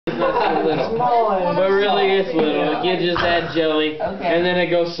not so little. But really it's little. You just add jelly, and then it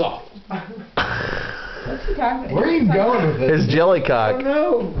goes soft. What's he talking about? Where are you going with this? His jelly cock. I don't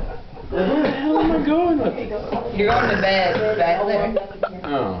know. Where the hell am I going with it? You're going to bed back there.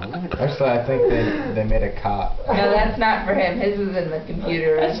 Oh. Actually, I think they made a cot. No, that's not for him. His was in the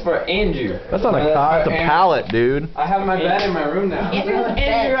computer. That's for Andrew. That's not a cot, it's a pallet, dude. I have my bed in my room now.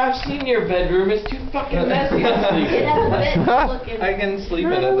 Andrew, I've seen your bedroom. It's too fucking messy to sleep in. I can sleep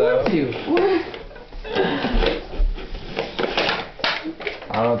in it though.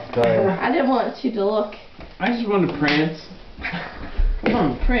 I don't know what to tell you. I didn't want you to look. I just want to prance. Come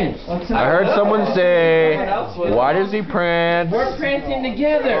on, prance. I heard someone say, why does he prance? We're prancing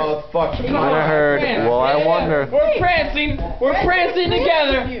together. Oh, fuck. Come I on, heard. prance. Well, I wonder. We're prancing. We're prancing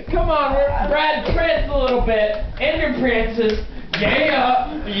together. Come on, Brad, prance a little bit. Andrew prances.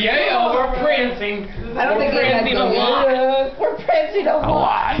 Yeah, we're prancing. I don't think we're prancing a lot. We're prancing a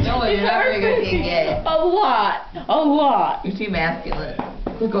lot. No, you're not very good at being gay. A lot. A lot. You're too masculine.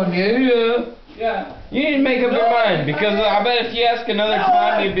 We're going, yeah. You need to make up your mind, because I bet if you ask another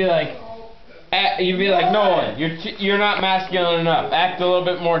time, you'd be like, Nolan, you're not masculine enough. Act a little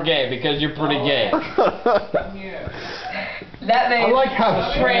bit more gay because you're pretty gay. That makes I like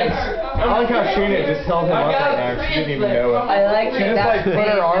how Sheena just held him up right now. She didn't even know it. I like She just like put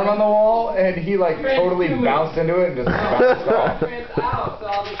her arm on the wall and he like totally bounced into it and just bounced off.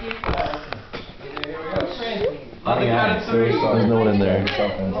 There's no one in there.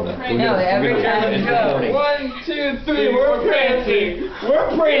 No, every time you go. 1, 2, 3, we're prancing. We're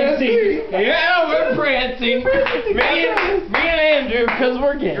prancing. Yeah, we're prancing. Me and Andrew, because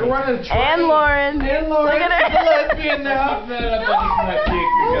we're gay. And Lauren. Look at her. Lesbian now.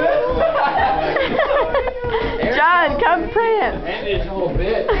 John, come prance. And his whole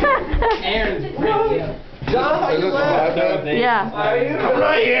bit. Aaron's prancing. John, are you laughing? Yeah. I'm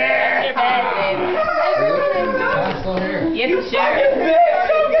not here. Yes, sure.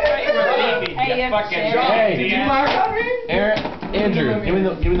 Hey, yes, sure. Hey, did you mark on me? Andrew, give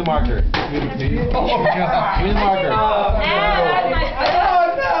me the marker. Give me the marker. Oh,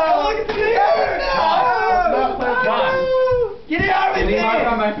 no! Look at the John. Get it out of me! Did he mark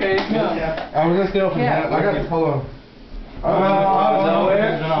on my face? No. I was gonna steal from that. I got the polo.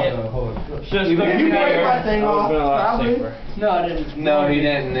 Just you break my thing off, probably. No, I didn't. No, he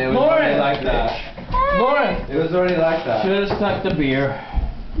didn't. It was already like that. Lauren! It was already like that. Should have stuck the beer.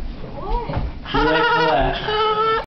 Too late for that.